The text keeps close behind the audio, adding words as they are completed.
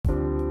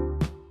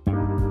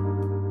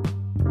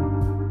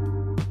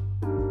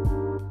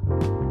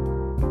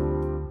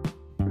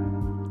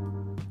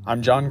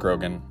I'm John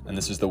Grogan, and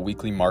this is the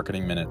Weekly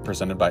Marketing Minute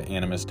presented by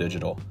Animus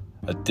Digital,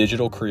 a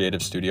digital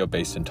creative studio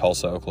based in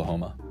Tulsa,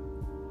 Oklahoma.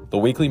 The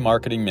Weekly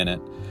Marketing Minute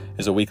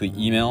is a weekly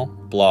email,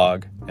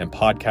 blog, and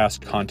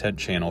podcast content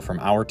channel from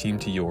our team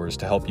to yours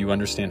to help you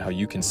understand how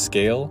you can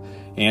scale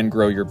and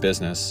grow your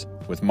business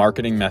with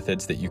marketing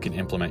methods that you can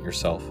implement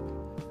yourself.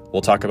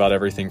 We'll talk about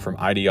everything from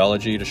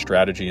ideology to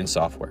strategy and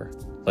software.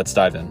 Let's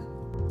dive in.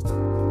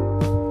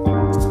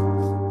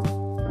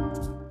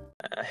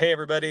 Hey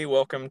everybody,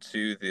 welcome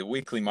to the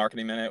Weekly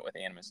Marketing Minute with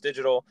Animus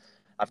Digital.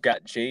 I've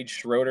got Jade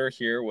Schroeder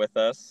here with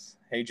us.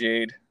 Hey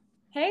Jade.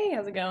 Hey,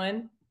 how's it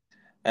going?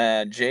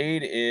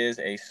 Jade is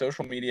a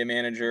social media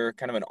manager,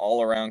 kind of an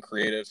all-around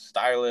creative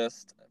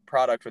stylist,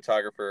 product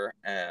photographer,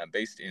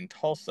 based in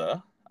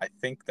Tulsa. I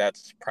think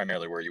that's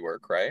primarily where you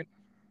work, right?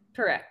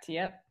 Correct,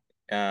 yep.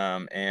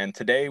 And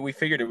today we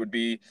figured it would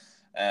be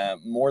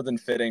more than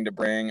fitting to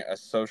bring a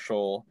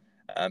social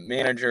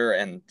manager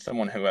and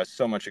someone who has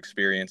so much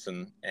experience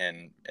in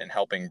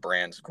helping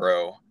brands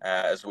grow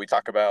as we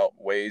talk about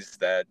ways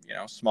that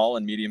small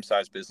and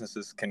medium-sized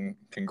businesses can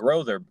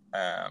grow their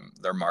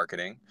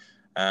marketing,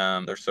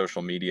 their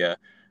social media,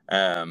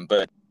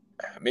 but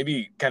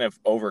maybe kind of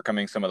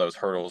overcoming some of those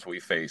hurdles we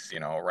face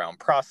around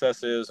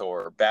processes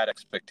or bad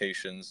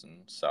expectations.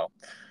 And so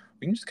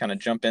we can just kind of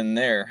jump in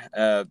there.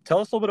 Tell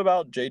us a little bit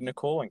about Jade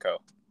Nicole & Co.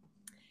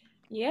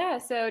 Yeah,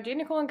 so Jade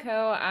Nicole &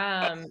 Co.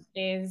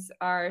 Is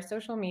our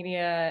social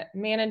media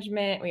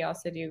management. We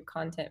also do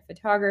content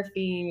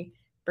photography,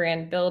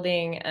 brand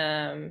building.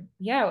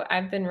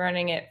 I've been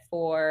running it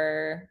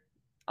for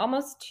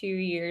almost 2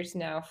 years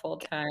now, full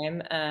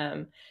time.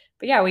 But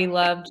yeah, we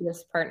love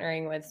just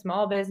partnering with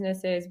small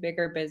businesses,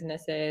 bigger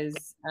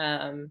businesses.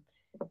 Seeing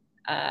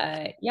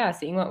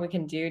what we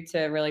can do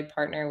to really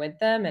partner with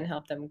them and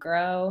help them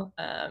grow.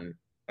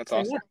 That's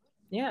awesome.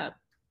 Yeah.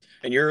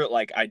 And your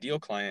ideal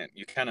client,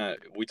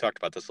 we talked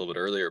about this a little bit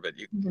earlier, but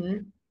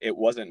it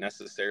wasn't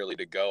necessarily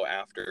to go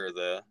after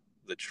the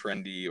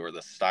trendy or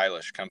the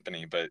stylish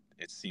company, but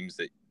it seems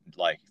that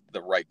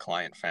the right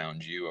client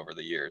found you over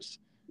the years.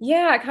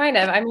 Yeah, kind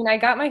of. I mean, I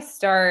got my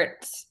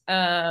start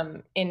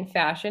in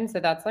fashion,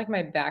 so that's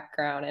my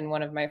background. And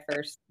one of my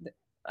first,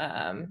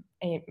 I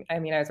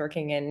was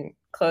working in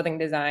clothing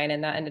design,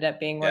 and that ended up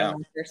being one of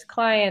my first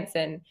clients.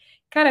 And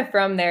kind of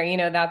from there,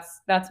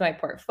 that's my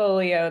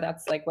portfolio.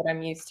 That's what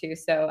I'm used to.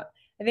 So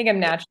I think I'm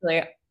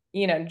naturally,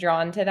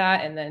 drawn to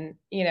that. And then,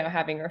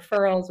 having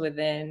referrals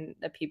within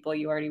the people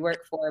you already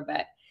work for.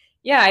 But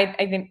yeah,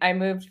 I think I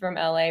moved from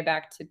LA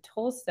back to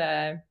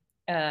Tulsa,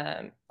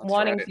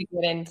 wanting to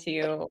get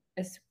into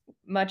as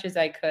much as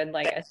I could,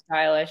 a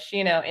stylish,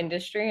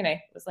 industry. And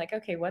I was like,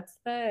 okay, what's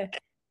the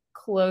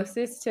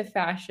closest to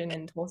fashion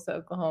in Tulsa,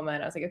 Oklahoma?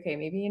 And I was like, okay,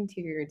 maybe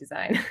interior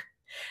design.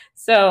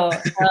 So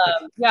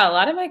a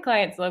lot of my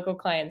clients, local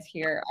clients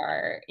here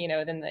are,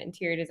 within the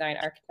interior design,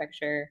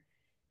 architecture,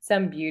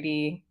 some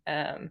beauty.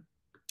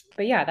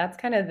 But yeah, that's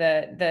kind of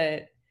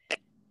the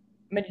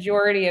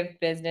majority of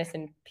business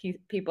and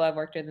people I've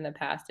worked with in the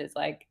past is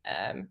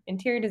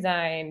interior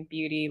design,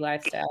 beauty,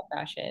 lifestyle,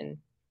 fashion.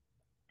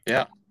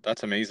 Yeah,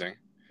 that's amazing.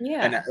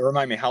 Yeah. And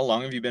remind me, how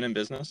long have you been in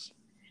business?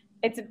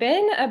 It's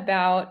been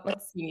about,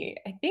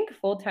 I think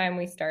full-time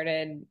we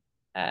started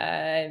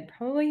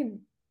probably,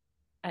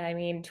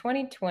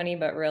 2020,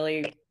 but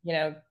really,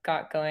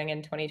 got going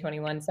in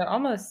 2021. So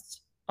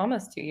almost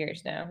 2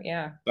 years now.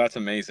 Yeah. That's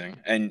amazing.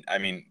 And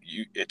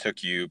it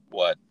took you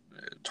what,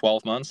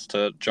 12 months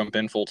to jump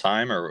in full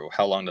time, or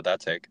how long did that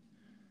take?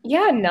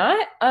 Yeah,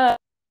 not I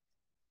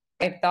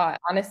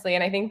thought, honestly.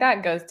 And I think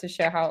that goes to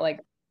show how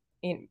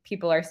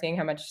people are seeing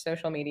how much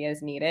social media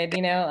is needed,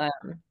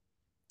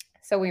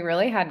 So we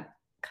really had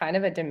kind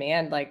of a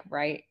demand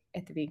right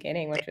at the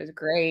beginning, which was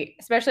great,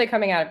 especially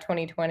coming out of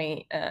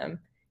 2020.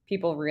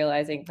 People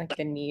realizing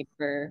the need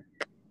for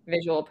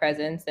visual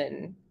presence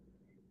and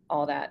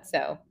all that.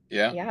 So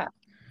yeah.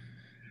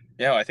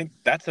 I think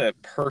that's a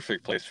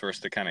perfect place for us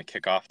to kind of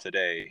kick off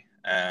today.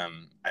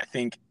 I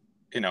think,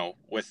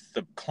 with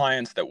the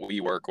clients that we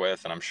work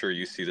with, and I'm sure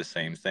you see the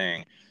same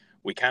thing,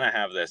 we kind of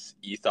have this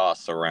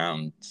ethos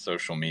around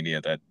social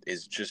media that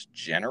is just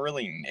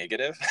generally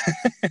negative.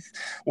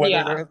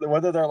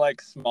 whether they're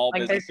small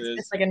businesses,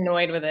 just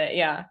annoyed with it.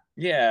 Yeah.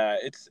 Yeah,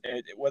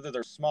 whether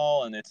they're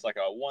small and it's a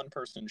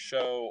one-person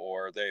show,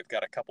 or they've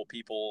got a couple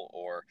people,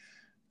 or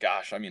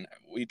gosh,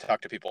 we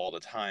talk to people all the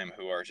time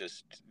who are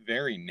just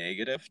very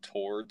negative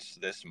towards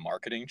this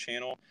marketing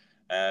channel.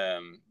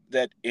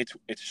 That it's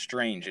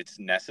strange. It's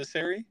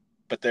necessary,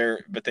 but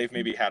they've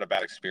maybe had a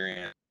bad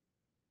experience,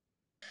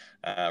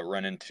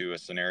 run into a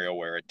scenario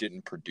where it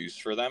didn't produce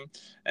for them,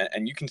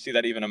 and you can see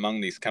that even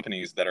among these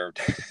companies that are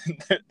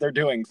they're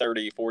doing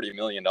 $30-40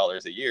 million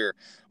a year,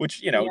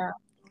 which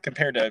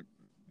compared to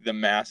the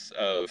mass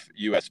of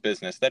U.S.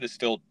 business, that is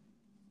still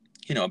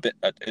a bit,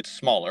 it's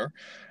smaller,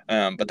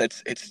 but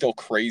it's still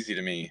crazy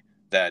to me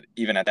that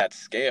even at that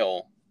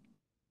scale,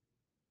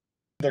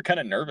 they're kind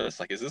of nervous.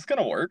 Is this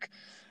going to work?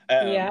 So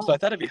I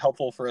thought it'd be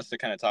helpful for us to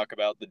kind of talk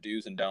about the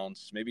do's and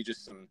don'ts, maybe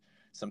just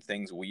some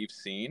things we've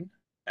seen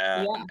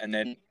Yeah. And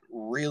then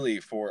really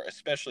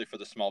especially for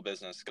the small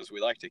business, because we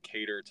like to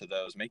cater to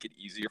those, make it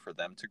easier for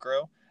them to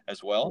grow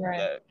as well. Right.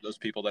 That those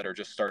people that are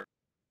just starting,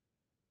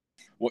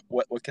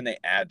 what can they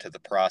add to the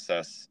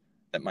process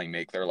that might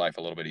make their life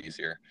a little bit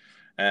easier?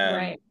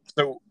 Right.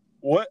 So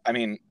I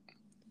mean,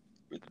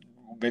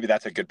 maybe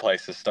that's a good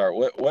place to start.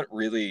 What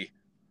really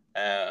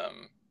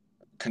um,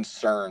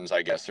 concerns,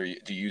 I guess, or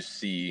do you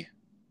see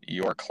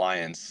your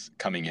clients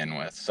coming in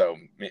with? So,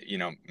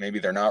 maybe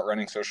they're not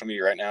running social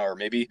media right now, or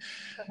maybe,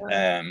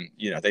 Uh-huh.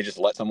 they just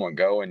let someone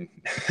go and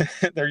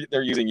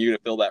they're using you to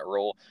fill that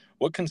role.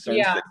 What concerns do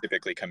Yeah. they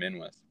typically come in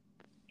with?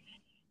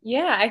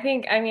 Yeah, I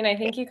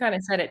think you kind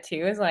of said it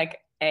too, is like,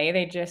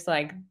 they just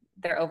like,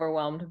 they're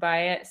overwhelmed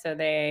by it. So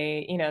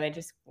they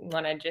just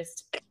want to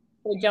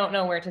they don't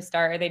know where to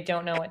start, or they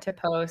don't know what to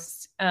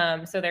post.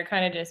 So they're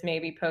kind of just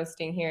maybe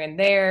posting here and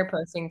there,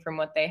 posting from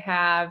what they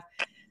have.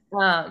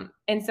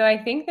 And so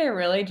I think they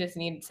really just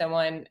need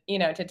someone,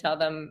 to tell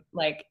them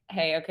like,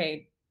 hey,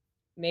 okay,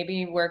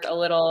 maybe work a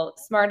little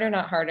smarter,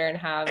 not harder, and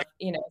have,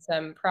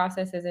 some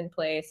processes in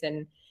place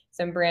and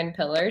some brand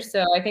pillars.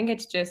 So I think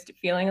it's just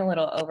feeling a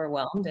little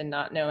overwhelmed and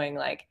not knowing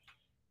like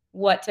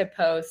what to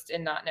post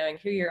and not knowing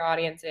who your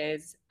audience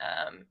is.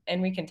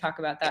 And we can talk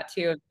about that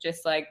too, of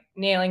just like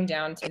nailing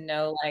down to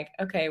know like,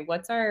 okay,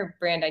 what's our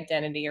brand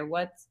identity, or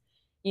what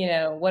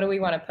do we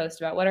want to post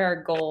about? What are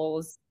our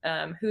goals?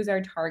 Who's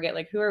our target?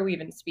 Like, who are we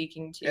even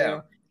speaking Yeah,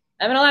 to?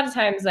 I mean, a lot of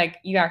times, like,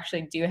 you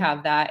actually do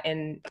have that,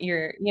 and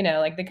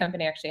like the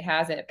company actually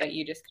has it, but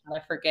you just kind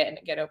of forget and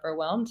get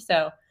overwhelmed.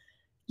 So,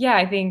 yeah,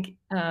 I think,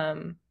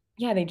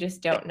 yeah, they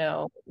just don't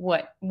know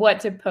what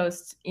to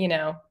post,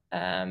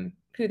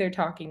 who they're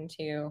talking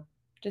to.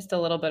 Just a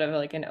little bit of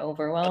like an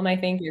overwhelm, I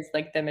think, is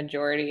like the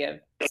majority of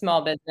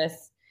small yeah,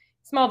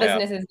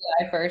 businesses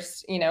that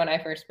when I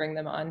first bring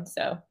them on.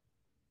 So,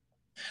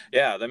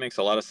 yeah. That makes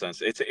a lot of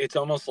sense. It's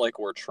almost like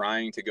we're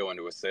trying to go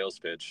into a sales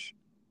pitch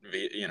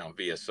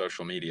via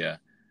social media,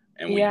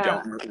 and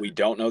yeah, we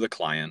don't know the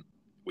client,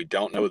 we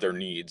don't know their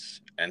needs,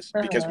 and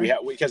because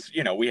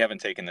uh-huh, we haven't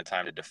taken the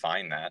time to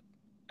define that,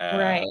 uh,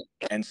 right,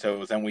 and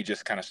so then we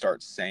just kind of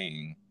start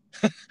saying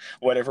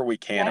whatever we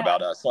can yeah,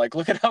 about us, like,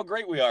 look at how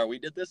great we are, we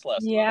did this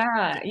last month,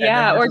 yeah, and then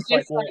yeah, we're or just like,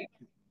 just well, like,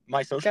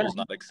 my go social is ahead.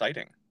 not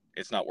exciting,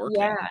 it's not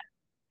working. Yeah.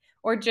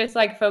 Or just,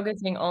 like,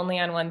 focusing only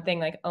on one thing,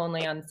 like,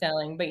 only on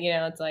selling, but,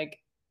 it's like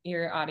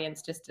your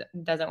audience just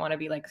doesn't wanna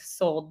be, like,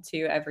 sold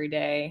to every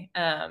day,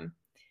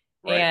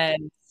 Right.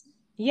 and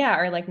yeah,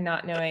 or, like,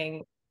 not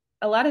knowing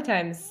a lot of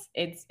times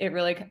it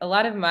really a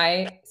lot of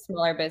my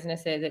smaller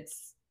businesses,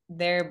 it's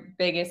their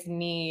biggest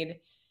need,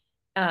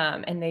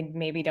 and they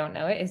maybe don't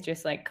know it, is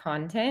just, like,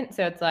 content.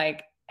 So it's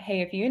like,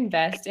 "Hey, if you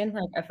invest in,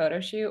 like, a photo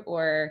shoot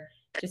or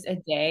just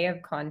a day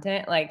of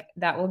content, like,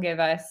 that will give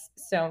us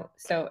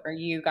or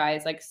you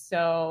guys, like,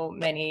 so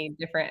many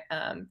different,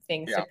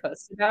 things to Yeah,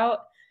 post about,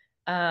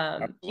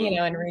 absolutely.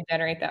 and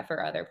regenerate that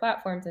for other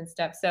platforms and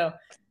stuff." So,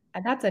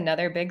 and that's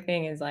another big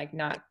thing, is, like,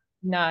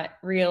 not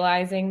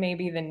realizing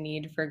maybe the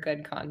need for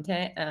good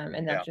content, and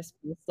that Yeah, just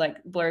posts,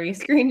 like, blurry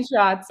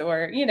screenshots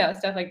or,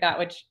 stuff like that,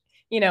 which,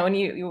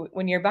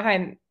 when you're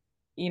behind,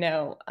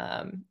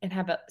 and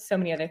have, so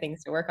many other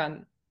things to work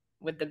on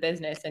with the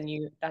business, and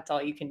that's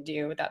all you can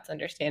do, that's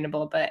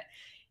understandable. But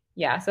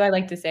yeah, so I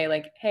like to say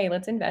like, "Hey,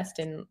 let's invest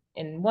in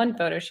one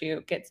photo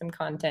shoot, get some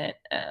content,"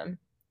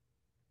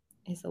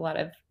 is a lot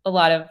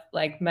of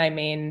like my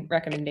main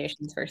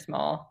recommendations for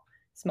small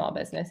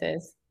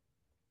businesses.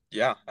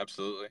 yeah,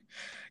 absolutely.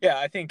 Yeah,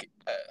 I think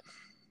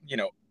you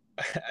know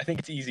I think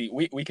it's easy,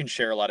 we can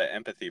share a lot of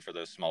empathy for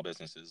those small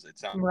businesses. It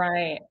sounds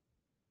Right.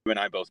 you and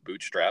I both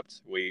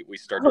bootstrapped. We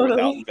started without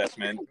Totally.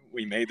 investment.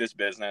 We made this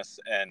business,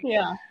 and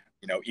Yeah.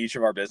 each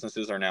of our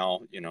businesses are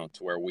now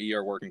to where we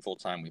are working full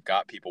time. We've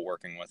got people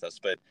working with us,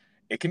 but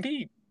it can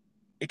be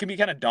it can be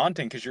kind of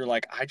daunting because you're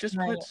like, I just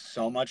put Right.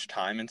 so much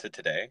time into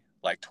today,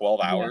 like 12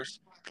 Yeah. hours,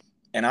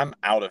 and I'm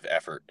out of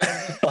effort.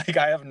 Like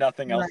I have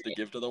nothing else to Right.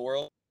 give to the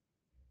world.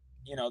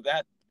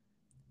 That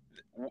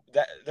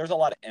there's a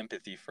lot of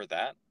empathy for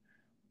that,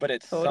 but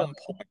at some Totally.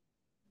 point,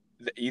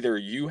 either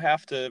you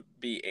have to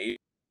be a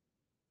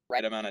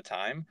right amount of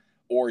time,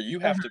 or you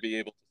have to Uh-huh. be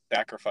able to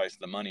sacrifice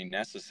the money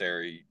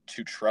necessary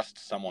to trust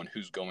someone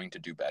who's going to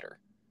do better.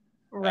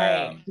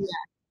 Right. Um,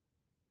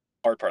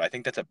 hard part. I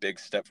think that's a big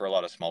step for a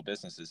lot of small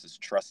businesses is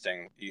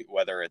trusting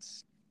whether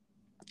it's,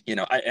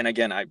 and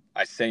again,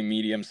 I say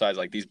medium size,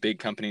 like these big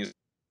companies,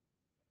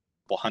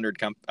 couple hundred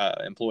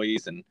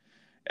employees, and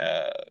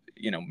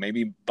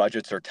maybe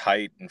budgets are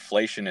tight,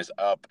 inflation is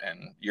up,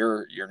 and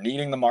you're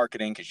needing the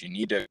marketing because you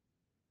need to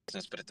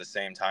business, but at the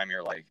same time,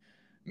 you're like,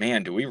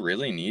 man, do we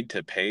really need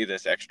to pay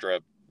this extra,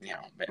 you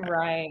know,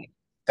 Right.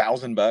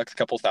 $1,000,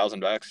 couple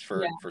 $1,000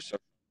 Yeah. for so,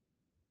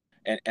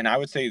 and I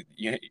would say,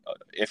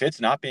 if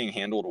it's not being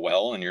handled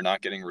well and you're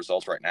not getting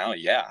results right now,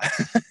 yeah.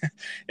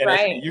 And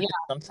Right. you Yeah.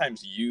 can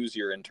sometimes use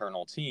your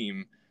internal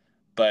team,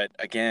 but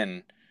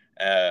again,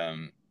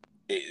 um,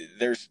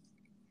 there's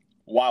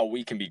while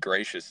we can be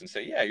gracious and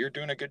say, yeah, you're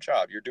doing a good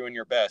job, you're doing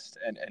your best,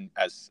 and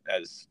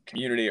as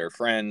community or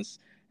friends,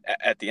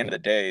 at the end of the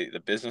day, the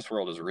business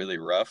world is really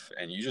rough,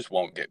 and you just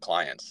won't get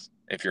clients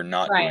if you're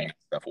not Right. doing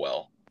stuff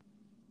well.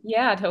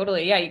 Yeah,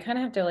 totally. Yeah, you kind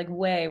of have to like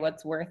weigh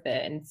what's worth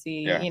it and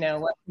see, Yeah,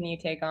 what can you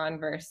take on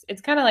versus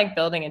it's kind of like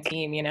building a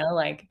team,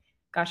 like,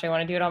 gosh, I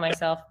want to do it all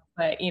myself.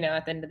 But,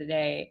 at the end of the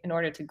day, in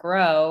order to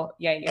grow,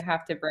 yeah, you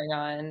have to bring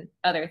on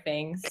other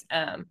things.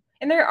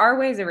 And there are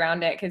ways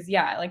around it because,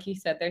 yeah, like you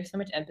said, there's so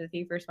much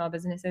empathy for small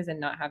businesses and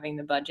not having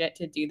the budget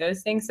to do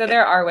those things. So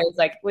there are ways,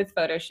 like with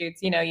photo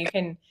shoots, you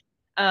can,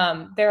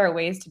 there are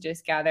ways to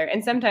just gather.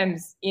 And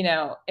sometimes,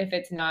 if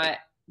it's not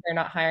they're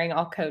not hiring,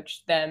 I'll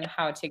coach them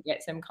how to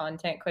get some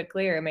content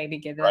quickly or maybe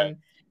give right. them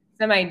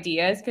some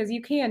ideas because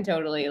you can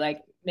totally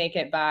like make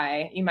it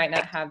by. You might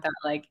not have that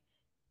like,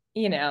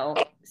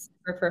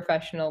 super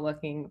professional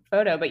looking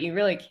photo, but you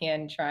really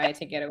can try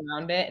to get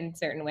around it in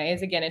certain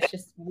ways. Again, it's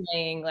just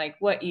weighing like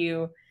what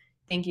you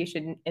think you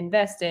should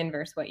invest in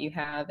versus what you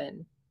have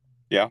and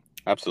Yeah,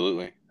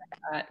 absolutely.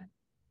 that.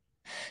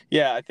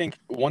 Yeah, I think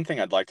one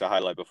thing I'd like to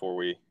highlight before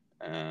we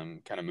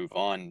kind of move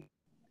on,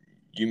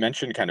 you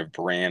mentioned kind of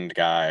brand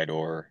guide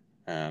or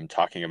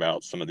talking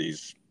about some of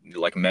these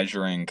like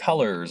measuring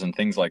colors and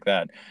things like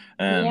that.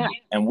 Yeah.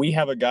 And we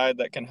have a guide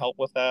that can help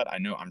with that.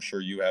 I'm sure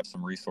you have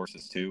some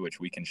resources too, which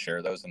we can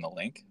share those in the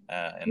link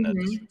in the Mm-hmm.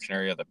 description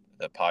area of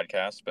the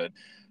podcast. But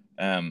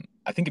I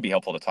think it'd be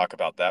helpful to talk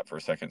about that for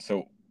a second.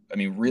 So, I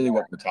mean, really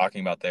what we're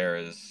talking about there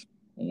is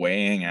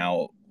weighing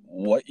out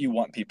what you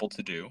want people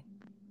to do,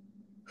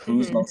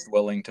 who's Mm-hmm. most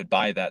willing to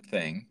buy that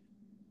thing,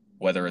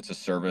 whether it's a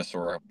service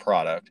or a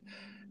product,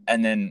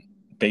 and then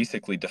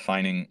basically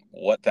defining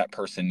what that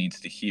person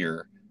needs to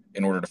hear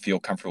in order to feel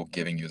comfortable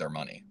giving you their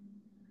money.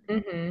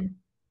 Mm-hmm.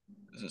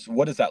 So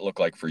what does that look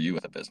like for you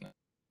with a business?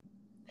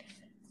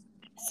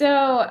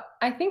 So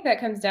I think that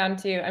comes down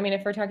to, I mean,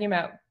 if we're talking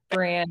about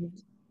brand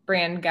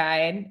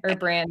guide or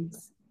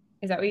brands,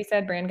 is that what you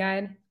said? Brand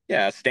guide?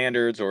 Yeah,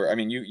 standards, or I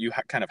mean, you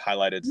kind of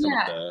highlighted some of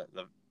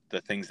Yeah.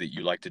 the things that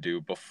you like to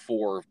do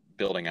before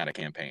building out a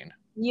campaign.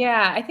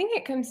 Yeah. I think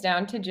it comes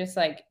down to just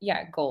like,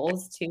 yeah,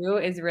 goals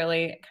too is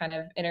really kind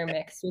of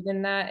intermixed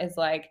within that is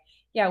like,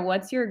 yeah,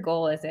 what's your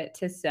goal? Is it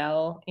to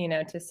sell,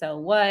 to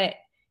sell what?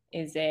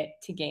 Is it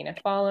to gain a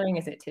following?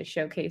 Is it to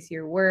showcase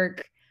your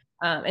work?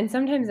 And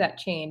sometimes that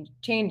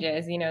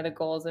changes, the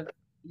goals of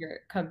your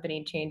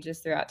company changes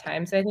throughout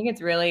time. So I think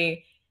it's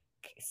really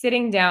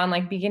sitting down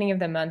like beginning of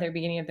the month or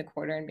beginning of the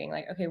quarter and being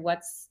like, okay,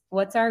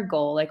 what's our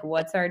goal? Like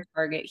what's our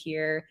target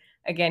here?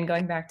 Again,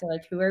 going back to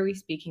like who are we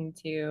speaking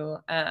to?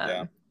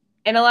 Yeah,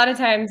 And a lot of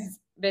times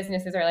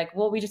businesses are like,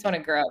 well, we just want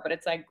to grow, but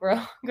it's like grow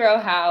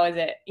how? Is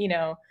it,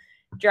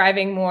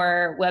 driving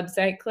more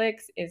website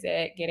clicks? Is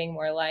it getting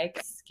more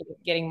likes,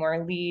 getting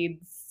more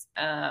leads?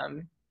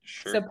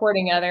 sure.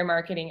 Supporting other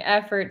marketing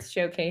efforts,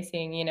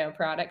 showcasing,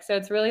 products. So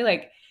it's really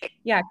like,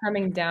 yeah,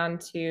 coming down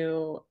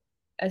to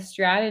a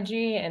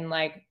strategy and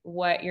like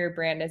what your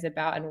brand is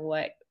about and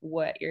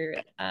what your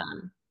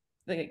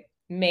the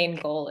main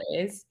goal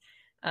is.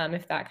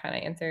 If that kind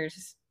of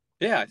answers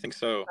Yeah, I think the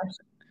so.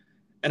 question.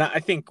 And I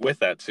think with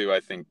that too, I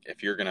think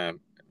if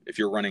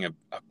you're running a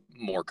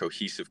more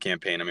cohesive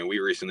campaign, I mean, we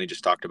recently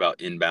just talked about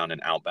inbound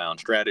and outbound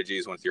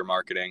strategies with your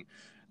marketing.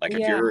 Like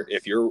Yeah,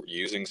 if you're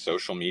using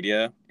social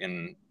media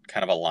in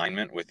kind of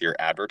alignment with your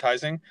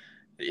advertising,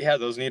 yeah,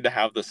 those need to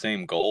have the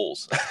same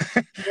goals.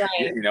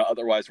 right.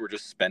 Otherwise we're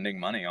just spending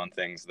money on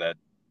things that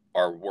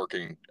are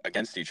working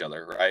against each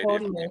other, right?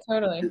 Totally,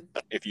 totally.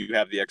 If you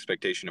have the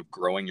expectation of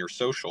growing your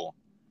social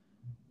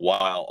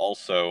while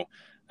also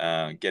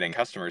getting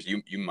customers,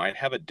 you might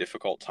have a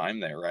difficult time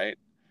there, right?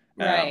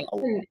 Right.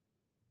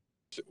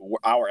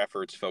 Our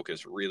efforts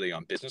focus really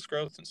on business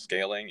growth and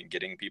scaling and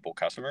getting people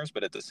customers,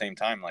 but at the same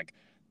time, like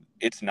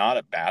it's not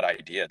a bad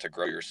idea to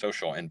grow your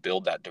social and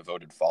build that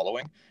devoted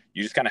following.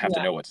 You just kind of have to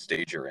Yeah. know what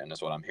stage you're in,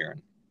 is what I'm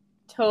hearing.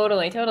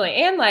 Totally, totally.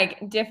 And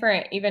like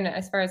different, even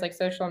as far as like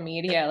social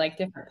media, like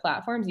different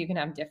platforms, you can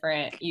have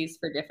different use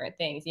for different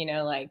things,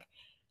 like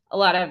a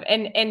lot of,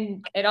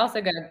 and it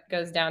also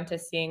goes down to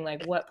seeing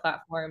like what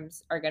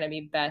platforms are going to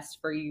be best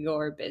for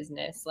your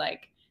business.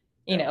 Like,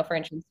 Yeah, for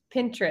instance,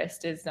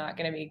 Pinterest is not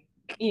going to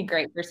be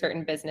great for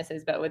certain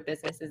businesses, but with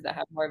businesses that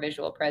have more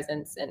visual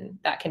presence and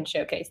that can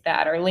showcase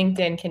that, or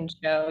LinkedIn can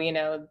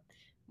show,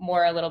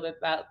 more a little bit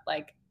about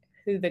like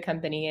who the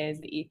company is,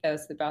 the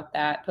ethos about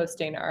that,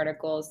 posting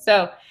articles.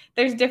 So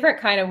there's different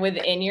kind of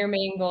within your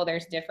main goal.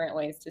 There's different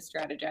ways to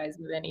strategize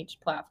within each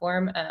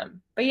platform.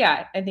 But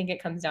yeah, I think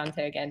it comes down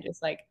to again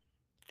just like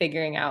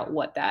figuring out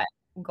what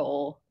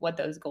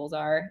those goals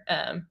are,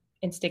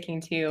 and sticking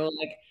to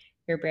like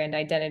your brand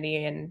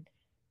identity and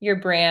your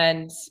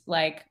brand.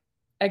 Like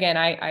again,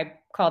 I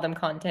call them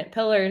content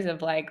pillars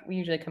of like we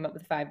usually come up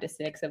with 5 to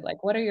 6 of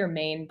like what are your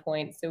main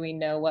points so we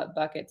know what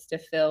buckets to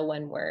fill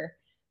when we're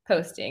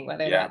posting,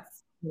 whether yeah,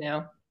 that's,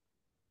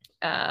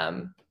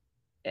 um,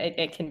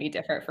 it can be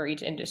different for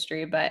each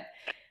industry, but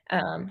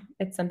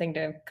it's something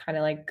to kind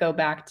of like go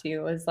back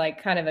to as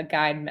like kind of a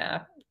guide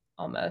map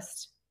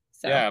almost.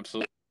 So yeah,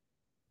 absolutely.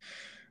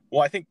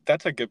 Well, I think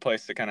that's a good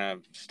place to kind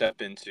of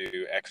step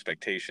into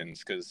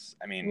expectations because,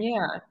 I mean,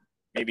 yeah,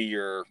 maybe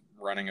you're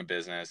running a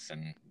business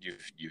and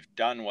you've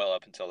done well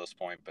up until this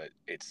point, but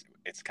it's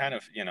kind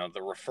of, you know, the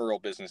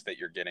referral business that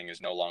you're getting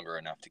is no longer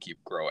enough to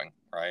keep growing,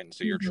 right? And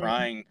so you're Mhm.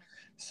 trying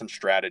some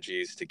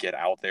strategies to get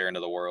out there into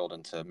the world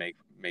and to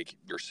make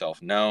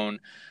yourself known.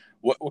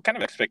 What kind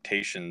of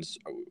expectations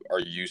are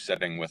you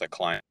setting with a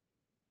client,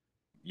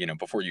 you know,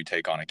 before you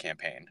take on a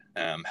campaign,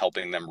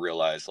 helping them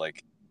realize,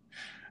 like,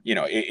 you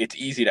know, it's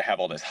easy to have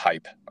all this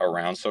hype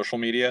around social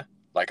media.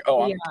 Like,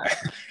 oh, I'm, Yeah,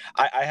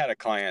 I had a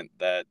client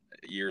that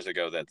years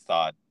ago that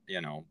thought,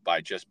 you know, by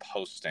just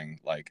posting,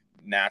 like,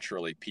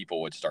 naturally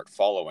people would start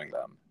following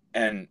them.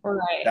 And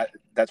right.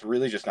 that's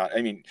really just not,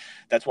 I mean,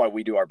 that's why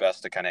we do our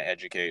best to kind of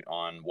educate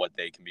on what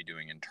they can be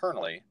doing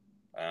internally,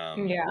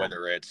 Yeah.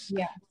 whether it's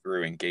Yeah.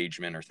 through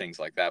engagement or things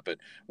like that. But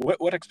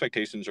what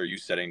expectations are you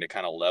setting to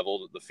kind of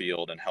level the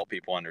field and help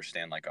people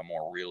understand, like, a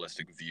more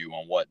realistic view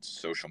on what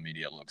social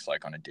media looks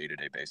like on a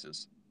day-to-day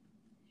basis?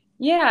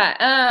 Yeah,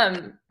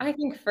 I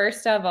think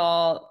first of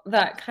all,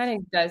 that kind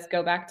of does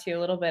go back to a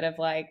little bit of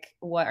like,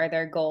 what are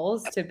their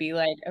goals to be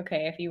like,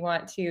 okay, if you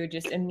want to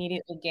just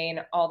immediately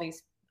gain all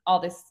this, all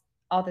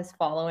this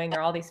following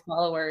or all these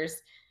followers,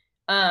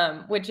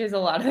 which is a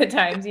lot of the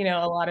times, you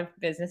know, a lot of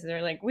businesses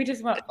are like, we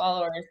just want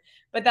followers,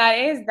 but that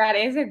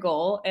is a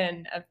goal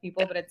and of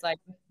people, but it's like,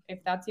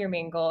 if that's your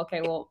main goal,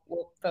 okay, we'll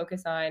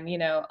focus on, you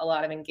know, a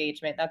lot of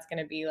engagement. That's going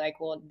to be like,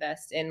 we'll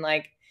invest in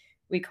like,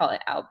 we call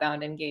it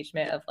outbound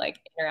engagement of like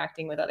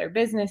interacting with other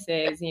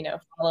businesses, you know,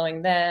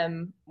 following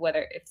them,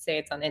 whether if say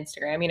it's on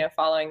Instagram, you know,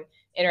 following,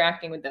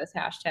 interacting with those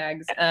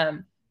hashtags.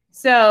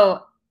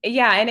 So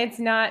yeah, and it's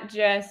not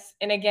just,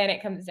 and again,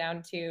 it comes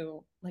down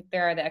to like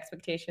there are the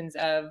expectations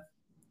of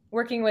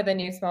working with a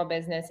new small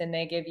business and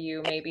they give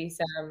you maybe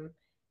some,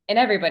 and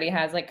everybody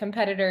has like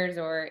competitors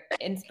or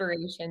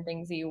inspiration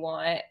things that you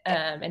want,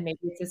 and maybe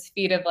it's this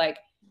feed of like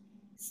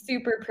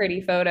super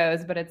pretty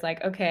photos, but it's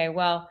like, okay,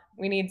 well,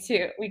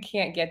 we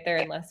can't get there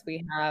unless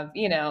we have,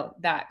 you know,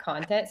 that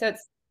content. So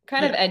it's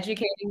kind of Yeah.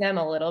 educating them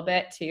a little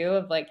bit too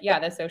of like, yeah,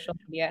 the social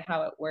media,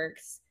 how it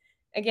works.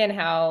 Again,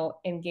 how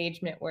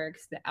engagement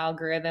works, the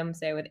algorithm,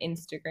 say with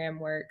Instagram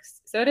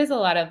works. So it is a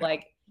lot of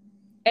like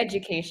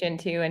education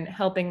too and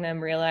helping them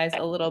realize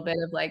a little bit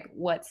of like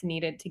what's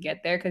needed to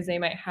get there because they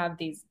might have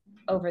these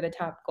over the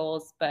top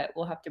goals, but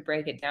we'll have to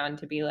break it down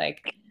to be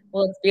like,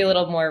 well, let's be a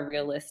little more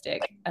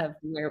realistic of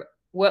where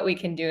what we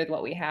can do with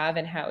what we have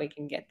and how we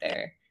can get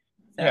there.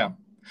 Yeah. So,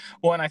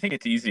 Well, and I think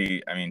it's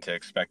easy, I mean, to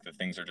expect that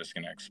things are just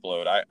going to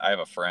explode. I have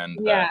a friend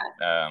yeah.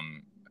 that,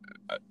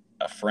 a,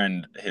 a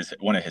friend,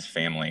 one of his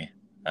family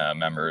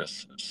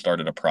members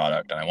started a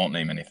product, and I won't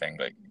name anything,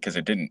 but because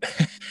it didn't,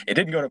 it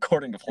didn't go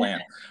according to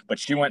plan, but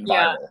she went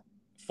Yeah. viral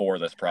for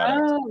this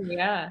product, Oh,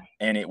 yeah.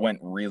 and it went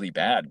really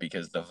bad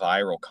because the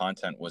viral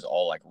content was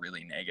all like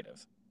really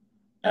negative.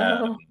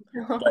 Um,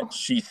 Oh, but no.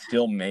 she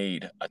still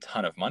made a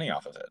ton of money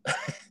off of it.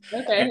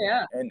 Okay, and,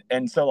 yeah.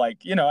 and so,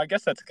 like, you know, I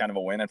guess that's kind of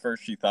a win. At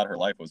first she thought her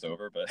life was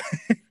over, but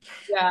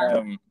Yeah.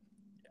 um,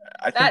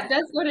 I think, That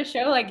does go to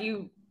show, like,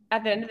 you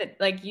at the end of it,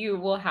 like, you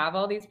will have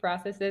all these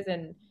processes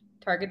and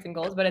targets and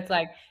goals, but it's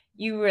like,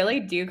 you really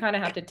do kinda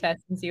have to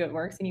test and see what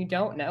works, and you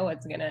don't know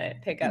what's gonna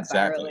pick up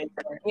virally,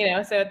 exactly. you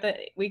know? So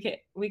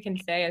we can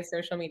say as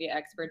social media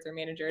experts or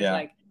managers, Yeah.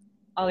 like,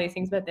 all these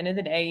things, but at the end of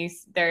the day,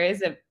 there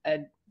is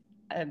a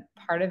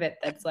part of it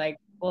that's like,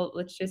 well,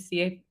 let's just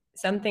see if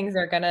some things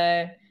are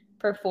gonna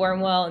perform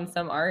well and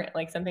some aren't,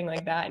 like, something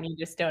like that, and you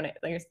just don't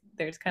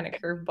there's kinda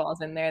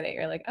curveballs in there that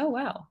you're like, "Oh,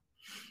 wow."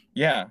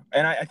 Yeah.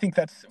 And I think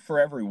that's for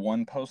every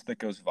one post that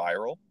goes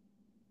viral,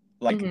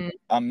 like, Mhm.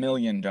 a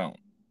million don't.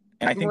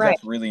 And I think Right.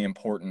 that's really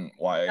important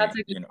why, That's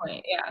a good you know,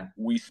 point, yeah.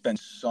 we spend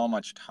so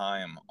much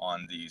time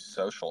on these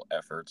social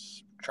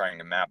efforts trying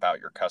to map out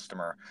your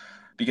customer,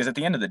 because at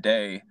the end of the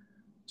day,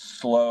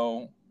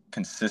 slow,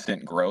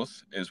 consistent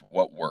growth is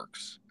what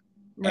works.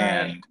 Right.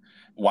 And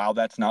while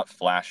that's not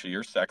flashy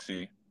or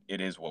sexy, it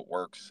is what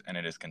works, and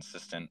it is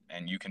consistent,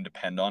 and you can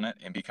depend on it,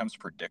 and becomes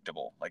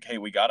predictable. Like, hey,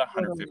 we got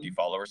 150 Totally.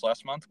 followers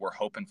last month. We're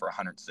hoping for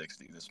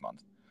 160 this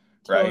month,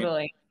 right?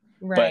 Totally.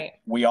 But Right.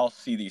 we all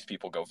see these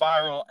people go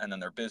viral, and then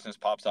their business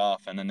pops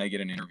off, and then they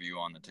get an interview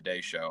on the Today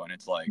Show, and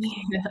it's like,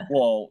 Yeah.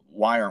 well,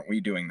 why aren't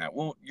we doing that?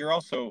 Well, you're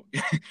also,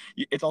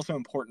 it's also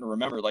important to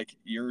remember, like,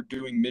 you're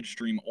doing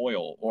midstream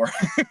oil, or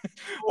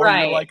or you're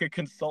Right. like a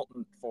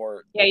consultant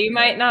for, Yeah, you you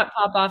know, might not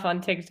pop off on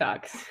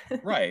TikToks.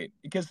 right,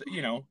 because,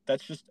 you know,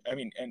 that's just, I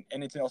mean, and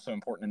it's also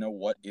important to know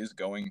what is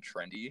going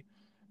trendy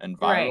and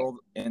Right. viral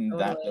in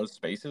that Totally. those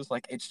spaces.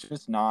 Like, it's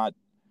just not,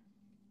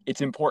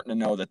 it's important to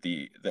know that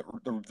the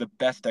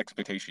best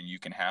expectation you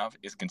can have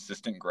is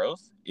consistent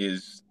growth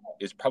is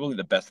probably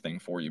the best thing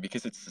for you,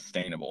 because it's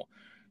sustainable.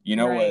 You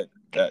know Right. what,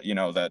 that, you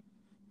know, that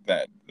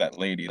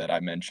lady that I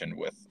mentioned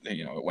with,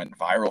 you know, it went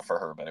viral for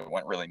her, but it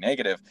went really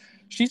negative.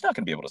 She's not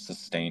going to be able to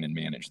sustain and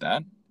manage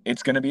that.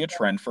 It's going to be a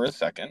trend for a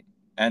second,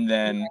 and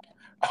then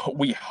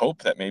we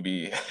hope that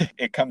maybe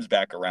it comes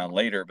back around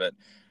later. But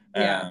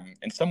Yeah.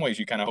 in some ways,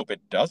 you kind of hope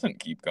it doesn't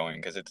keep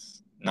going because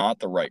it's not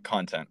the right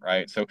content,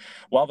 right? So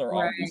while there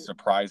are these Right.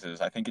 surprises,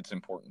 I think it's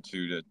important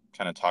to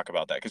kind of talk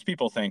about that, because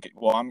people think,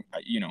 well,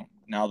 you know,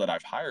 now that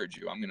I've hired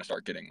you, I'm going to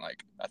start getting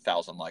like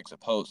 1,000 likes a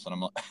post. And I'm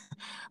like,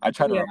 I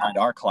try to Yeah. remind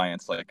our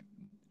clients, like,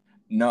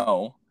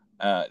 no,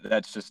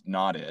 that's just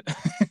not it.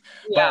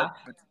 Yeah.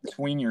 But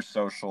between your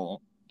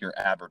social, your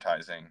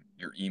advertising,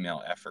 your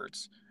email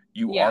efforts,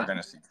 you are Yeah. going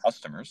to see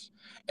customers.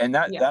 And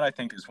that Yeah. that I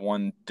think is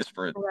one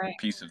disparate Right.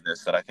 piece of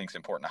this that I think is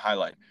important to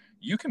highlight.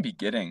 You can be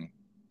getting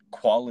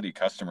quality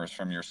customers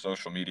from your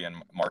social media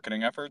and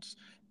marketing efforts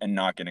and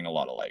not getting a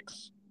lot of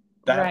likes.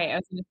 That Right. I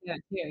was gonna say that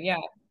too. Yeah.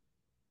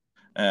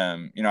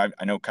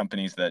 I know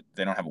companies that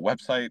they don't have a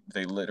website.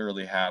 They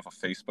literally have a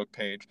Facebook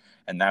page,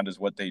 and that is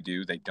what they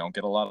do. They don't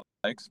get a lot of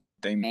likes.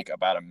 They make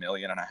about $1.5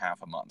 million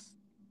a month.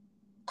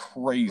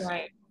 Crazy.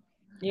 Right.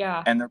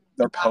 Yeah. And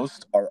their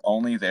posts are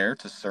only there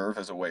to serve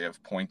as a way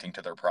of pointing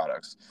to their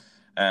products.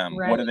 What do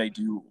Right. they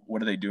do?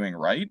 What are they doing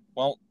right?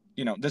 Well,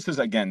 this is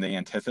again the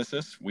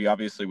antithesis. We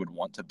obviously would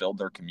want to build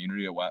their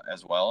community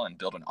as well and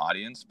build an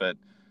audience, but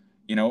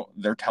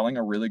they're telling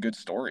a really good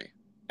story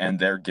and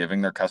they're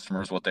giving their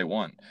customers what they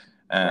want.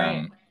 Right.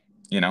 Um,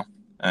 you know,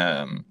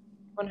 um,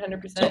 so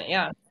 100%.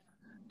 Yeah.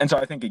 and so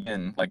I think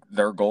again, like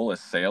their goal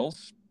is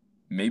sales.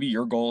 Maybe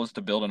your goal is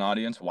to build an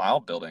audience while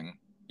building,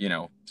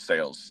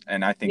 sales.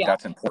 And I think Yeah.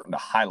 that's important to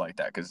highlight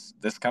that because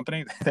this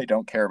company, they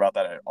don't care about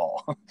that at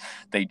all.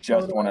 They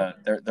just want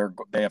Totally.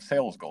 to, they have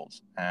sales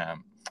goals.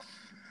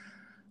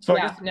 So I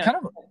Yeah. guess No. kind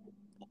of,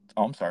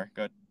 oh, I'm sorry.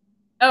 Go ahead.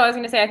 Oh, I was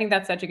gonna say I think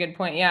that's such a good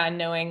point. Yeah,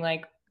 knowing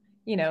like,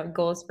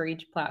 goals for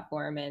each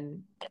platform,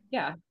 and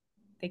yeah,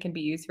 they can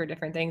be used for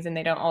different things, and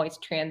they don't always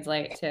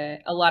translate to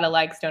a lot of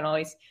likes don't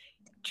always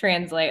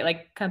translate.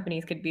 Like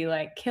companies could be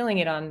like killing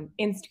it on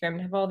Instagram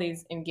and have all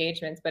these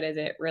engagements, but is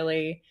it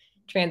really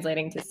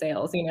translating to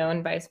sales,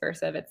 and vice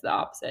versa if it's the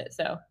opposite.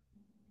 So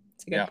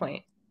it's a good Yeah.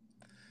 point.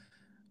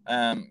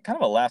 Kind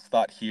of a last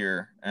thought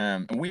here.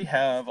 We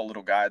have a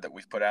little guide that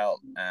we've put out.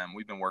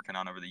 We've been working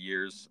on over the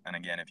years. And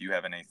again, if you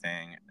have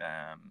anything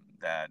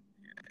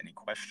any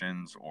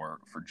questions or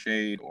for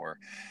Jade or,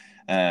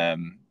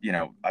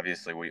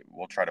 obviously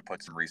we'll try to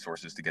put some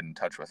resources to get in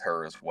touch with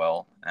her as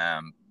well.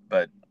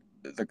 But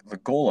the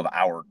goal of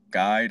our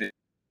guide is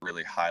to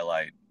really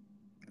highlight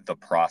the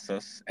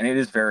process, and it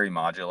is very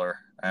modular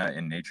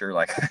in nature.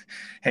 Like,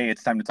 hey,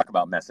 it's time to talk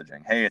about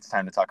messaging. Hey, it's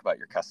time to talk about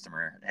your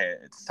customer. Hey,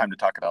 it's time to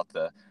talk about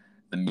the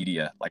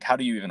media. Like, how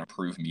do you even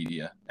approve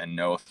media and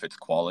know if it's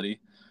quality?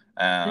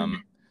 Mhm.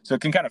 So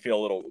it can kind of feel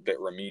a little bit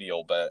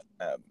remedial, but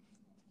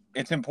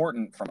it's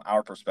important from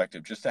our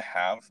perspective just to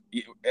have,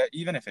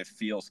 even if it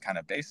feels kind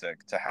of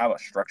basic, to have a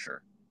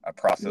structure, a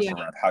process Yeah.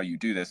 around how you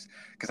do this.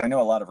 Because I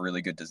know a lot of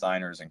really good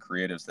designers and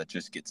creatives that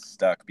just get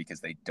stuck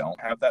because they don't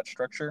have that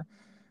structure.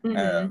 Hmm.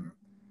 Um,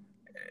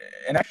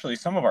 and actually,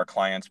 some of our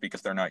clients,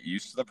 because they're not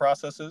used to the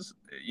processes,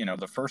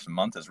 the first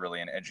month is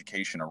really an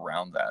education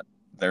around that.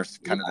 There's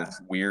kind of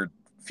this weird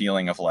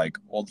feeling of like,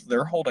 well,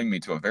 they're holding me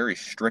to a very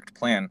strict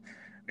plan.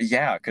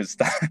 Yeah, because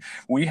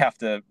we have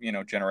to,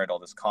 generate all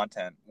this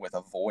content with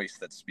a voice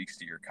that speaks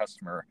to your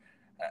customer.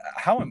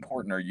 How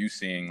important are you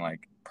seeing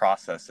like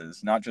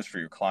processes, not just for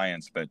your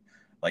clients, but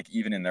like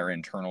even in their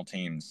internal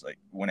teams, like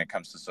when it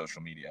comes to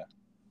social media?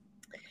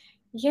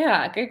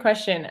 Yeah, good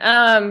question.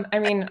 I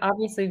mean,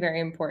 obviously very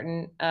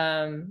important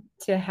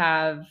to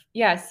have,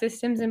 yeah,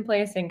 systems in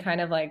place and kind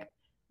of like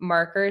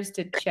markers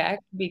to check,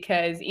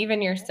 because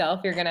even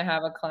yourself, you're gonna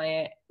have a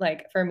client.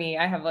 Like for me,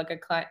 I have like a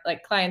client,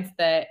 like clients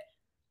that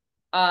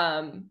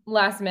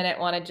last minute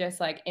want to just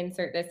like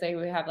insert this. They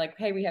would have like,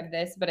 hey, we have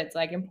this, but it's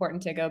like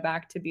important to go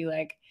back to be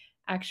like,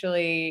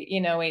 actually,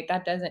 wait,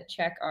 that doesn't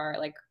check our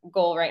like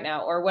goal right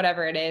now or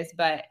whatever it is.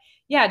 But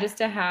yeah, just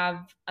to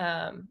have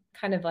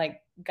kind of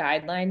like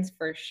guidelines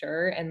for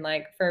sure. And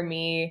like for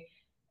me,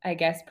 I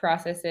guess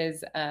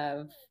processes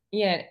of,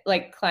 yeah,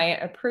 like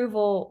client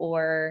approval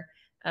or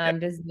Yeah.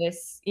 does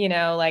this,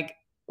 like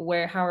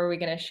how are we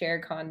going to share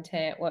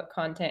content, what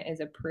content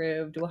is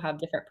approved. We'll have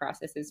different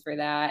processes for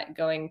that,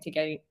 going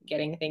to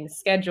getting things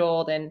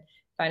scheduled and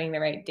finding the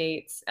right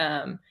dates.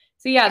 So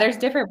yeah, there's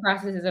different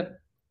processes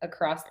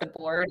across the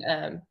board,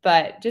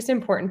 but just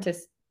important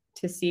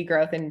to see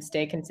growth and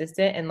stay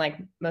consistent, and like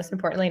most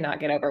importantly not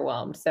get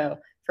overwhelmed. So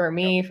for Yep.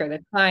 me, for the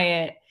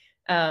client,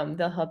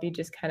 they'll help you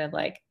just kind of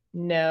like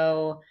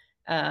know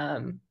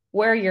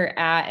where you're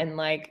at, and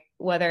like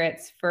whether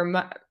it's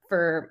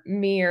for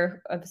me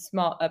or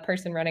a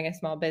person running a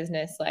small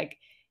business, like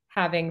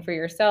having for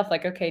yourself,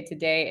 like, okay,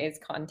 today is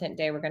content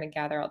day. We're going to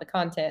gather all the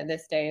content.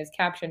 This day is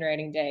caption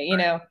writing day,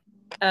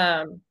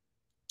 Um,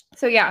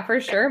 so yeah, for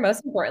sure.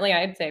 Most importantly,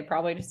 I'd say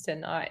probably just to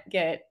not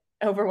get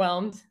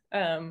overwhelmed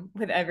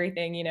with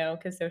everything,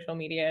 because social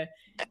media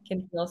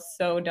can feel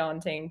so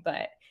daunting.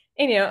 But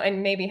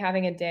and maybe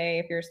having a day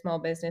if you're a small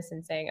business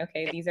and saying,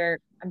 okay,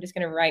 I'm just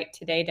going to write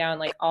today down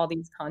like all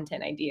these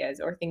content ideas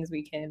or things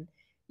we can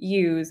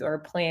use or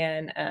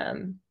plan.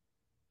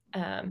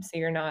 So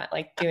you're not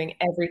like doing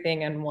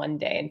everything in one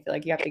day and feel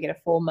like you have to get a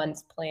full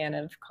month's plan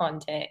of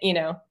content.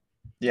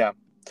 Yeah.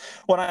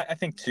 Well, I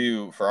think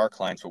too, for our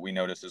clients, what we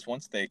notice is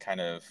once they kind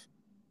of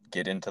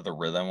get into the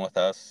rhythm with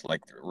us,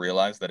 like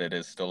realize that it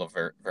is still a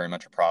very, very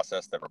much a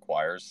process that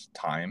requires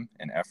time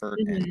and effort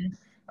and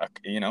Mhm.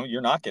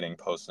 you're not getting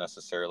posts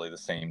necessarily the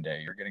same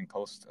day. You're getting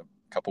posts a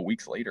couple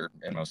weeks later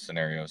in most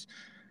scenarios.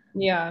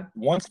 Yeah.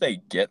 Once they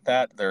get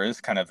that, there is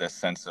kind of this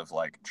sense of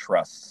like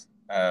trust,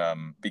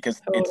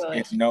 because Totally.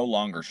 it's no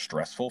longer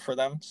stressful for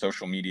them.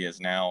 Social media is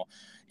now,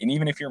 and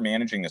even if you're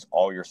managing this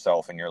all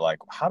yourself and you're like,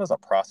 how does a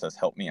process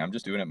help me? I'm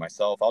just doing it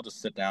myself. I'll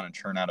just sit down and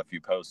churn out a few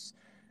posts.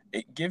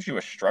 It gives you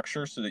a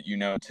structure so that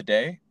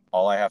today,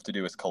 all I have to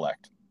do is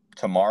collect.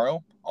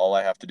 Tomorrow, all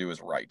I have to do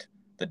is write.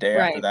 The day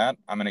after Right. that,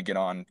 I'm going to get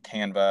on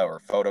Canva or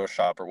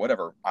Photoshop or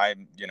whatever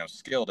I'm,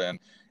 skilled in,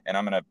 and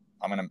I'm going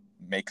to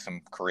make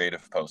some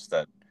creative posts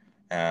that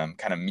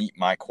kind of meet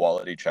my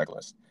quality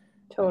checklist.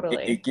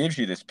 Totally. It gives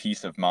you this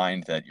peace of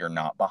mind that you're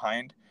not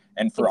behind.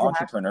 And for Exactly.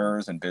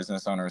 entrepreneurs and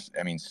business owners,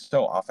 I mean,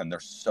 so often they're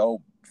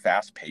so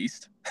fast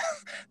paced,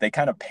 they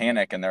kind of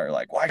panic and they're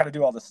like, well, I got to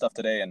do all this stuff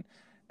today.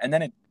 And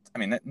then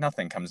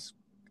nothing comes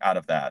out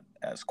of that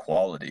as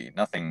quality.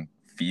 Nothing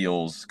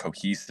feels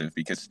cohesive,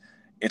 because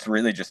it's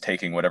really just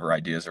taking whatever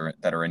ideas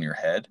that are in your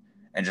head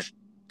and just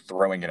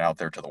throwing it out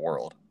there to the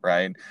world.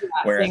 Right. Yeah,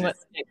 Whereas, seeing what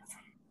sticks.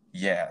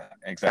 yeah,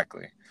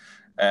 exactly.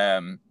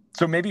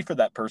 So maybe for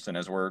that person,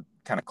 as we're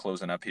kind of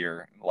closing up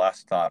here,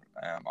 last thought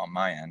on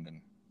my end,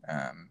 and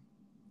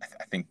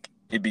I think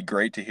it'd be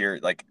great to hear,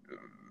 like,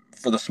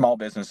 for the small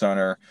business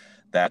owner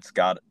that's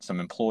got some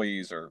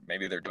employees, or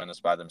maybe they're doing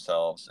this by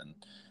themselves and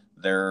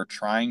they're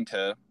trying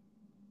to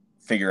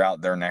figure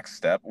out their next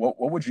step. What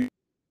would you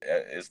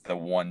is the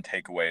one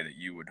takeaway that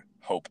you would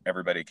hope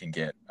everybody can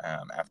get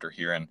after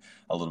hearing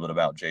a little bit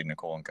about Jade,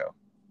 Nicole & Co?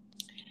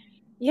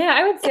 Yeah,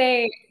 I would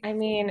say, I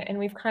mean, and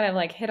we've kind of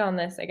like hit on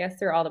this, I guess,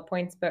 through all the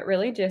points, but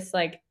really just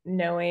like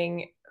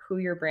knowing who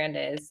your brand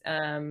is.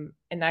 And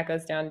that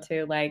goes down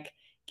to like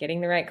getting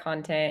the right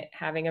content,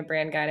 having a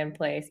brand guide in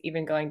place,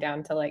 even going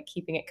down to like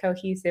keeping it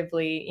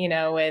cohesively,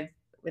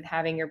 with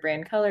having your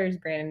brand colors,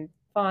 brand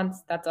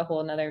fonts. That's a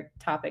whole nother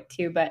topic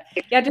too. But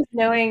yeah, just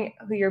knowing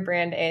who your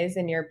brand is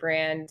and your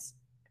brand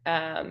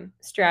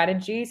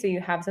strategy, so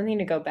you have something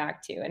to go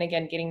back to. And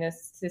again, getting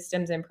those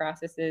systems and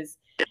processes,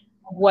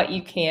 what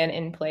you can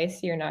in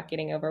place, so you're not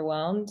getting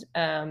overwhelmed.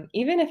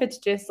 Even if it's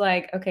just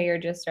like, okay, you're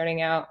just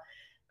starting out,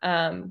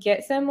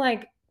 get some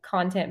like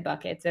content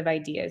buckets of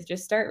ideas.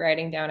 Just start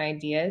writing down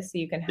ideas so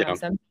you can have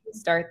some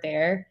start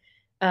there.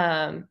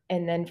 And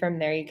then from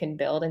there you can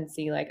build and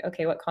see like,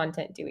 okay, what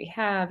content do we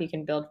have? You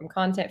can build from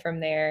content from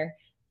there.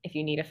 If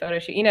you need a photo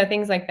shoot,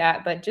 things like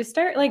that. But just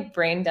start like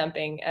brain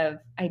dumping of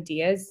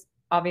ideas.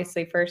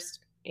 Obviously, first,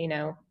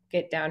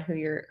 get down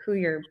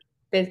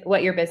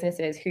what your business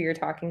is, who you're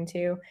talking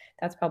to.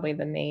 That's probably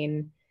the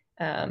main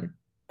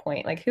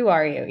point. Like, who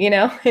are you,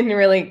 and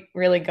really,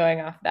 really going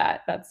off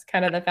that. That's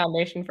kind of the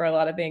foundation for a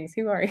lot of things.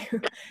 Who are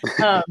you?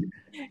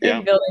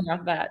 And building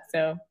off that.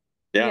 So,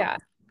 yeah.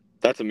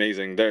 That's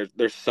amazing.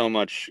 There's so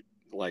much,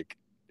 like,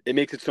 it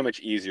makes it so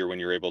much easier when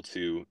you're able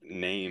to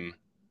name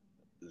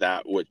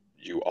that what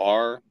you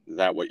are,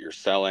 that what you're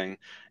selling,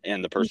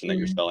 and the person that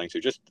you're selling to.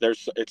 Just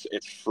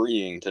it's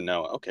freeing to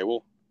know, okay,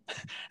 well,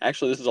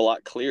 actually, this is a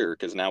lot clearer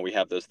because now we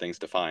have those things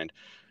defined.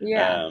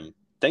 Yeah.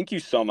 Thank you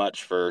so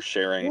much for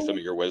sharing some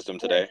of your wisdom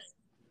today.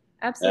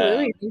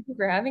 Absolutely. Thank you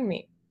for having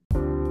me.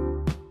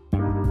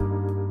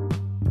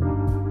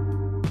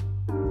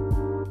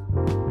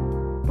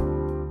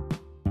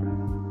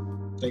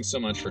 Thanks so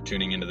much for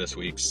tuning into this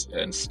week's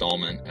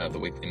installment of the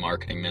Weekly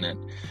Marketing Minute.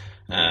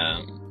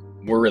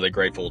 We're really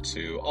grateful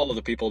to all of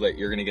the people that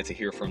you're going to get to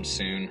hear from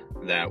soon,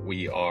 that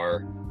we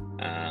are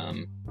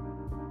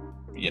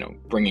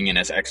bringing in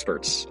as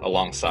experts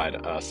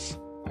alongside us.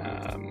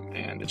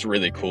 And it's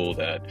really cool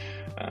that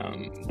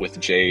with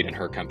Jade and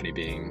her company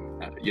being,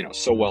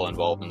 so well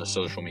involved in the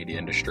social media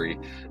industry,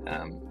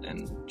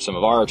 and some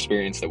of our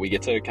experience, that we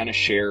get to kind of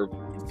share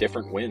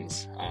different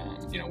wins.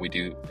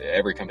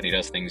 Every company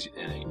does things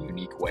in a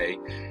unique way,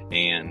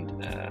 and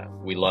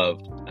we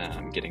love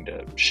getting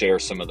to share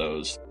some of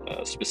those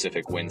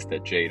specific wins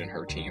that Jade and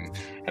her team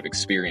have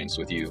experienced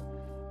with you.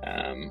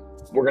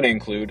 We're going to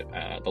include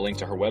the link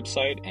to her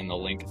website and the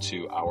link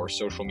to our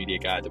social media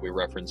guide that we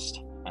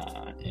referenced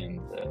in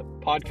the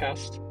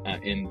podcast.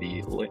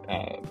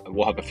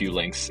 We'll have a few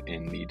links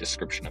in the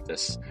description of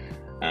this.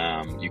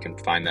 You can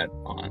find that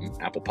on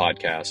Apple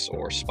Podcasts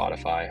or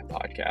Spotify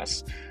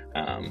podcasts.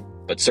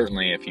 But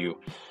certainly, if you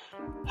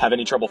have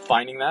any trouble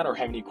finding that or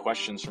have any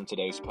questions from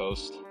today's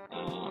post,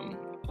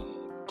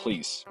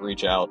 please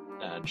reach out,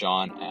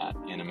 John at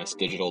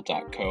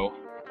animusdigital.co.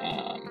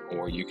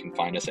 Or you can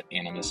find us at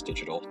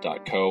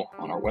animusdigital.co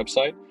on our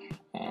website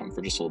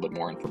for just a little bit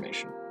more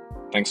information.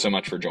 Thanks so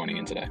much for joining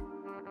in today.